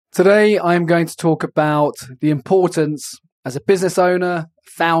Today, I'm going to talk about the importance as a business owner,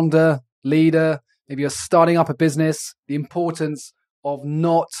 founder, leader, maybe you're starting up a business, the importance of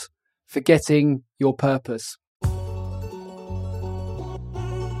not forgetting your purpose.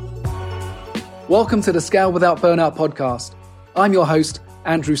 Welcome to the Scale Without Burnout podcast. I'm your host,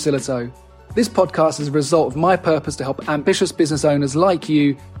 Andrew Silito. This podcast is a result of my purpose to help ambitious business owners like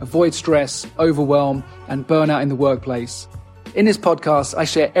you avoid stress, overwhelm, and burnout in the workplace. In this podcast, I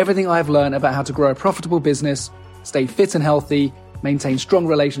share everything I have learned about how to grow a profitable business, stay fit and healthy, maintain strong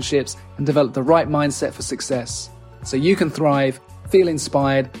relationships, and develop the right mindset for success, so you can thrive, feel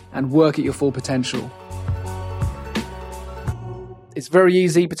inspired, and work at your full potential. It's very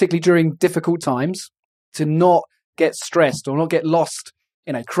easy, particularly during difficult times, to not get stressed or not get lost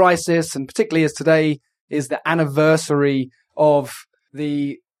in a crisis, and particularly as today is the anniversary of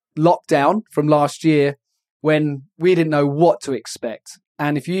the lockdown from last year, when we didn't know what to expect.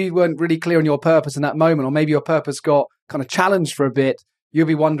 And if you weren't really clear on your purpose in that moment, or maybe your purpose got kind of challenged for a bit, you'll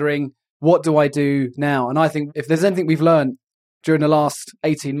be wondering, what do I do now? And I think if there's anything we've learned during the last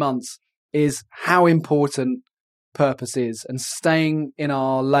 18 months is how important purpose is and staying in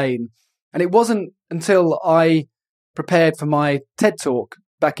our lane. And it wasn't until I prepared for my TED Talk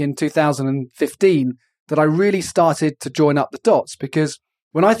back in 2015 that I really started to join up the dots, because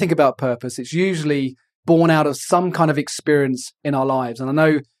when I think about purpose, it's usually born out of some kind of experience in our lives. And I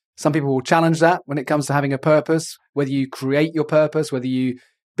know some people will challenge that when it comes to having a purpose, whether you create your purpose, whether you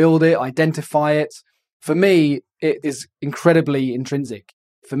build it, identify it. For me, it is incredibly intrinsic.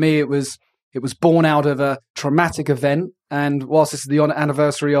 For me, it was born out of a traumatic event. And whilst this is the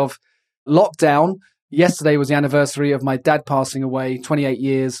anniversary of lockdown, yesterday was the anniversary of my dad passing away, 28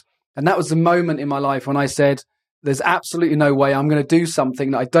 years. And that was the moment in my life when I said, there's absolutely no way I'm going to do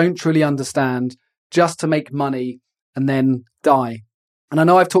something that I don't truly understand just to make money and then die. And I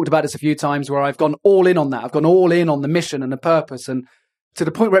know I've talked about this a few times where I've gone all in on that. I've gone all in on the mission and the purpose, and to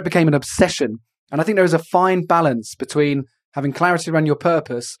the point where it became an obsession. And I think there is a fine balance between having clarity around your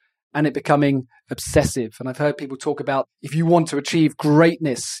purpose and it becoming obsessive. And I've heard people talk about, if you want to achieve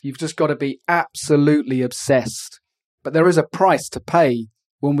greatness, you've just got to be absolutely obsessed. But there is a price to pay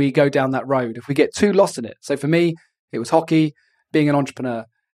when we go down that road, if we get too lost in it. So for me, it was hockey, being an entrepreneur.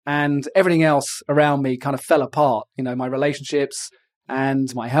 And everything else around me kind of fell apart, my relationships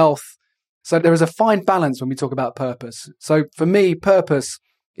and my health. So there is a fine balance when we talk about purpose. So for me, purpose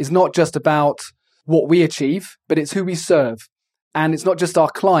is not just about what we achieve, but it's who we serve. And it's not just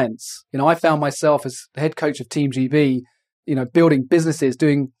our clients. I found myself as the head coach of Team GB, building businesses,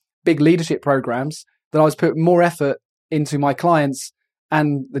 doing big leadership programs, that I was putting more effort into my clients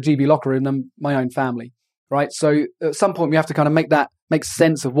and the GB locker room than my own family, right? So at some point we have to kind of make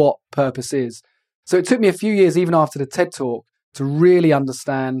sense of what purpose is. So it took me a few years, even after the TED Talk, to really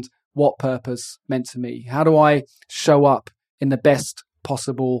understand what purpose meant to me. How do I show up in the best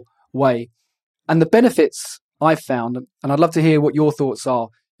possible way? And the benefits I've found, and I'd love to hear what your thoughts are,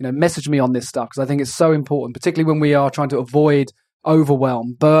 message me on this stuff, because I think it's so important, particularly when we are trying to avoid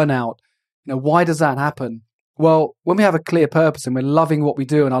overwhelm, burnout. Why does that happen? Well, when we have a clear purpose and we're loving what we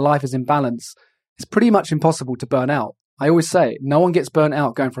do and our life is in balance, it's pretty much impossible to burn out. I always say, no one gets burnt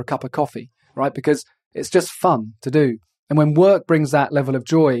out going for a cup of coffee, right? Because it's just fun to do. And when work brings that level of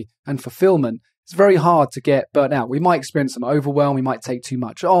joy and fulfillment, it's very hard to get burnt out. We might experience some overwhelm. We might take too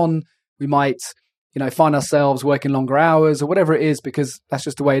much on. We might, find ourselves working longer hours or whatever it is, because that's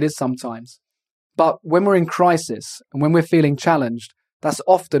just the way it is sometimes. But when we're in crisis and when we're feeling challenged, that's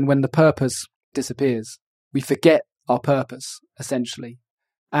often when the purpose disappears. We forget our purpose, essentially,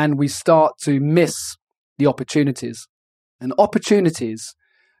 and we start to miss the opportunities. And opportunities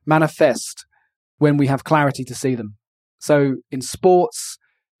manifest when we have clarity to see them. So in sports,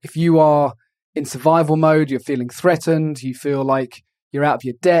 if you are in survival mode, you're feeling threatened, you feel like you're out of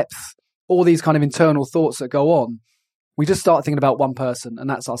your depth, all these kind of internal thoughts that go on, we just start thinking about one person, and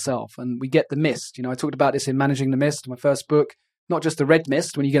that's ourselves. And we get the mist. I talked about this in Managing the Mist, my first book, not just the red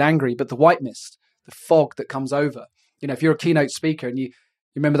mist when you get angry, but the white mist, the fog that comes over. If you're a keynote speaker and you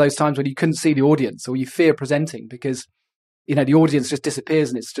remember those times when you couldn't see the audience, or you fear presenting because the audience just disappears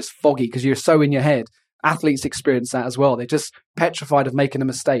and it's just foggy because you're so in your head. Athletes experience that as well. They're just petrified of making a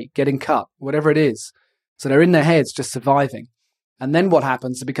mistake, getting cut, whatever it is. So they're in their heads just surviving. And then what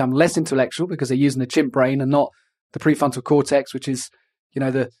happens? They become less intellectual because they're using the chimp brain and not the prefrontal cortex, which is,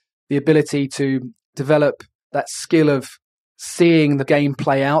 the ability to develop that skill of seeing the game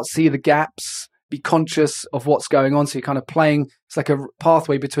play out, see the gaps, be conscious of what's going on. So you're kind of playing, it's like a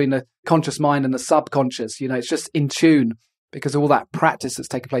pathway between the conscious mind and the subconscious. It's just in tune because of all that practice that's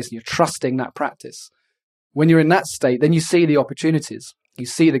taken place, and you're trusting that practice. When you're in that state, then you see the opportunities. You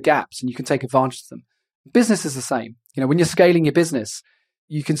see the gaps and you can take advantage of them. Business is the same. When you're scaling your business,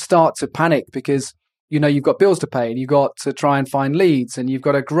 you can start to panic because you've got bills to pay and you've got to try and find leads and you've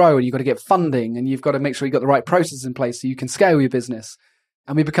got to grow and you've got to get funding and you've got to make sure you've got the right processes in place so you can scale your business.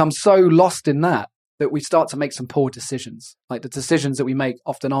 And we become so lost in that we start to make some poor decisions. Like the decisions that we make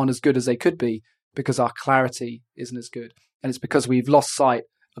often aren't as good as they could be because our clarity isn't as good. And it's because we've lost sight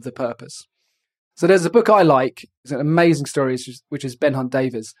of the purpose. So there's a book I like. It's an amazing story, which is Ben Hunt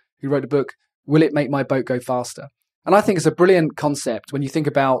Davies, who wrote the book, Will It Make My Boat Go Faster? And I think it's a brilliant concept when you think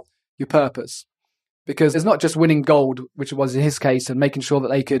about your purpose. Because it's not just winning gold, which it was in his case, and making sure that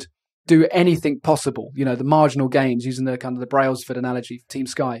they could do anything possible, the marginal gains, using the kind of the Brailsford analogy for Team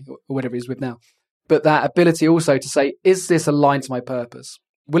Sky or whatever he's with now. But that ability also to say, is this aligned to my purpose?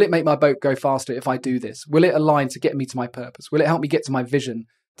 Will it make my boat go faster if I do this? Will it align to get me to my purpose? Will it help me get to my vision?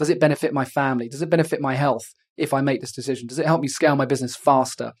 Does it benefit my family? Does it benefit my health if I make this decision? Does it help me scale my business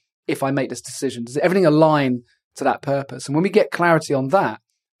faster if I make this decision? Does everything align to that purpose? And when we get clarity on that,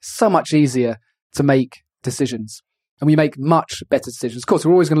 it's so much easier to make decisions, and we make much better decisions. Of course,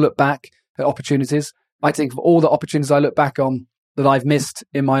 we're always going to look back at opportunities. I think of all the opportunities I look back on that I've missed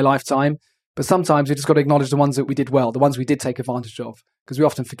in my lifetime, but sometimes we just got to acknowledge the ones that we did well, the ones we did take advantage of, because we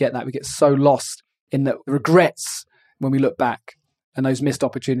often forget that. We get so lost in the regrets when we look back and those missed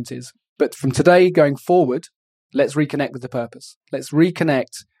opportunities. But from today going forward, let's reconnect with the purpose. Let's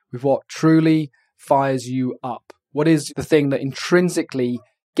reconnect with what truly fires you up. What is the thing that intrinsically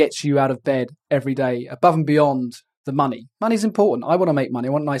gets you out of bed every day, above and beyond the money? Money's important. I want to make money.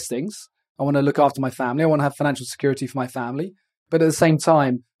 I want nice things. I want to look after my family. I want to have financial security for my family. But at the same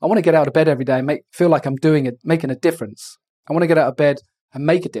time, I want to get out of bed every day and feel like I'm making a difference. I want to get out of bed and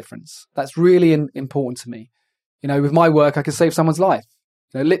make a difference. That's really important to me. With my work, I can save someone's life,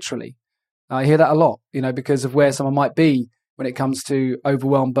 literally. I hear that a lot, because of where someone might be when it comes to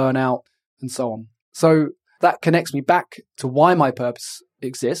overwhelm, burnout, and so on. So that connects me back to why my purpose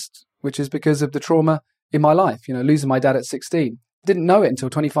exists, which is because of the trauma in my life. Losing my dad at 16. Didn't know it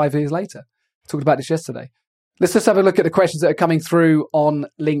until 25 years later. Talked about this yesterday. Let's just have a look at the questions that are coming through on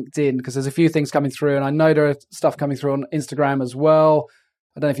LinkedIn, because there's a few things coming through, and I know there are stuff coming through on Instagram as well.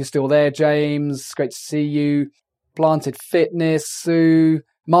 I don't know if you're still there, James. Great to see you. Planted Fitness, Sue.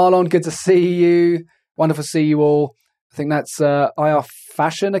 Marlon, good to see you. Wonderful to see you all. I think that's IR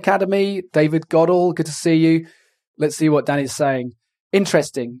Fashion Academy. David Goddell, good to see you. Let's see what Danny's saying.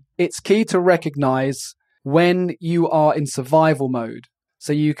 Interesting. It's key to recognize when you are in survival mode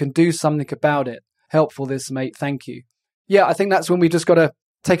so you can do something about it. Helpful this, mate. Thank you. Yeah, I think that's when we just got to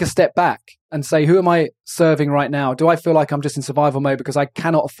take a step back and say, who am I serving right now? Do I feel like I'm just in survival mode because I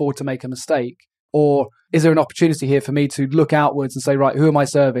cannot afford to make a mistake? Or is there an opportunity here for me to look outwards and say, right, who am I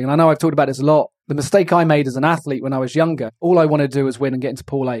serving? And I know I've talked about this a lot. The mistake I made as an athlete when I was younger, all I wanted to do was win and get into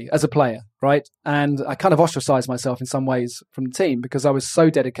Pool A as a player, right? And I kind of ostracized myself in some ways from the team because I was so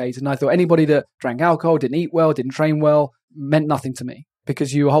dedicated. And I thought anybody that drank alcohol, didn't eat well, didn't train well, meant nothing to me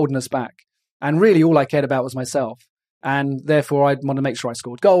because you were holding us back. And really all I cared about was myself. And therefore I'd want to make sure I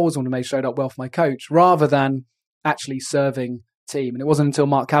scored goals, I want to make sure I showed up well for my coach rather than actually serving team. And it wasn't until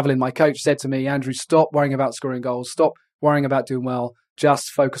Mark Cavillin, my coach, said to me, Andrew, stop worrying about scoring goals, stop worrying about doing well, just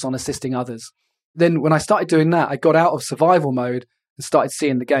focus on assisting others. Then when I started doing that, I got out of survival mode and started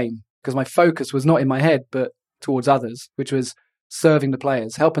seeing the game because my focus was not in my head, but towards others, which was serving the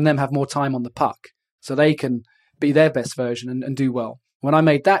players, helping them have more time on the puck so they can be their best version and do well. When I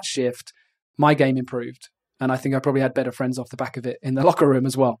made that shift, my game improved. And I think I probably had better friends off the back of it in the locker room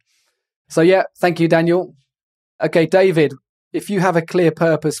as well. So yeah, thank you, Daniel. Okay, David, if you have a clear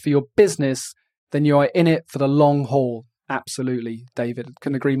purpose for your business, then you are in it for the long haul. Absolutely, David.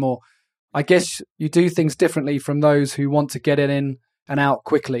 Couldn't agree more. I guess you do things differently from those who want to get it in and out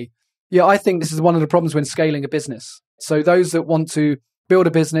quickly. Yeah, I think this is one of the problems when scaling a business. So those that want to build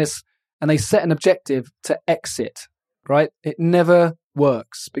a business and they set an objective to exit, right? It never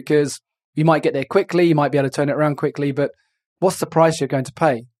works because you might get there quickly, you might be able to turn it around quickly, but what's the price you're going to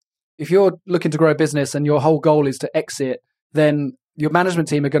pay? If you're looking to grow a business and your whole goal is to exit, then your management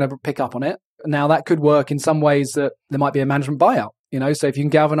team are going to pick up on it. Now, that could work in some ways that there might be a management buyout, so if you can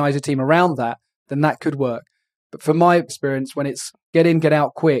galvanize your team around that, then that could work. But from my experience, when it's get in, get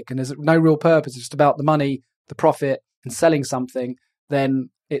out quick, and there's no real purpose, it's just about the money, the profit, and selling something, then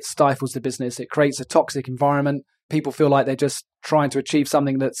it stifles the business. It creates a toxic environment. People feel like they're just trying to achieve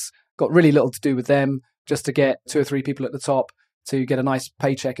something that's got really little to do with them, just to get 2 or 3 people at the top to get a nice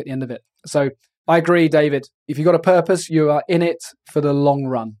paycheck at the end of it. So I agree, David. If you've got a purpose, you are in it for the long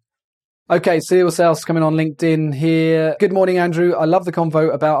run. Okay, Cyril Sales coming on LinkedIn here. Good morning, Andrew. I love the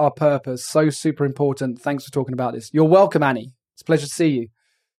convo about our purpose. So super important. Thanks for talking about this. You're welcome, Annie. It's a pleasure to see you.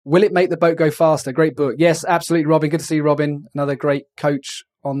 Will It Make the Boat Go Faster? Great book. Yes, absolutely, Robin. Good to see you, Robin. Another great coach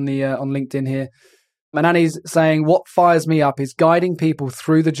on LinkedIn here. Manani's saying, what fires me up is guiding people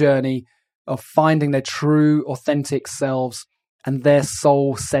through the journey of finding their true, authentic selves and their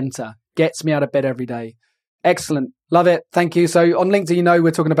soul center. Gets me out of bed every day. Excellent. Love it. Thank you. So on LinkedIn, we're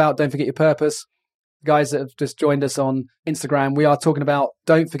talking about Don't Forget Your Purpose. Guys that have just joined us on Instagram, we are talking about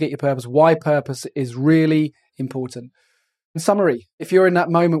Don't Forget Your Purpose, why purpose is really important. In summary, if you're in that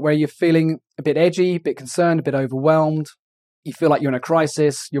moment where you're feeling a bit edgy, a bit concerned, a bit overwhelmed, you feel like you're in a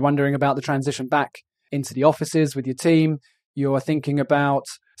crisis, you're wondering about the transition back into the offices with your team, you're thinking about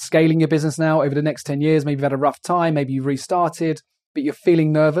scaling your business now over the next 10 years, maybe you've had a rough time, maybe you restarted, but you're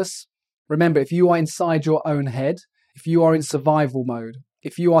feeling nervous. Remember, if you are inside your own head, if you are in survival mode,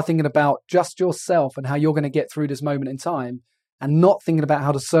 if you are thinking about just yourself and how you're going to get through this moment in time and not thinking about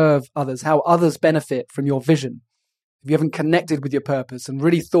how to serve others, how others benefit from your vision, if you haven't connected with your purpose and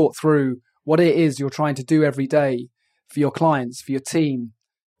really thought through what it is you're trying to do every day for your clients, for your team,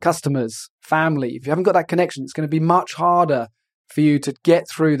 customers, family, if you haven't got that connection, it's going to be much harder for you to get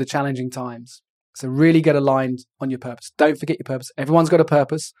through the challenging times. So really get aligned on your purpose. Don't forget your purpose. Everyone's got a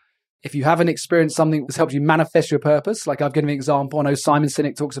purpose. If you haven't experienced something that's helped you manifest your purpose, like I've given an example, I know Simon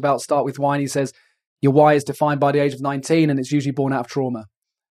Sinek talks about Start With Why, and he says, your why is defined by the age of 19 and it's usually born out of trauma.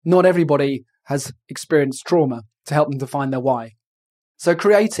 Not everybody has experienced trauma to help them define their why. So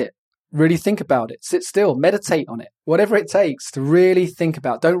create it. Really think about it. Sit still. Meditate on it. Whatever it takes to really think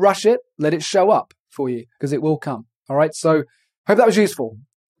about it. Don't rush it. Let it show up for you because it will come. All right. So hope that was useful.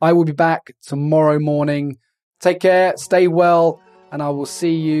 I will be back tomorrow morning. Take care. Stay well. And I will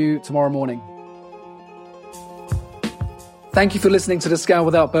see you tomorrow morning. Thank you for listening to the Scale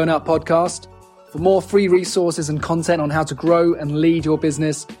Without Burnout podcast. For more free resources and content on how to grow and lead your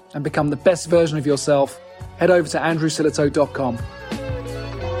business and become the best version of yourself, head over to andrewsillitoe.com.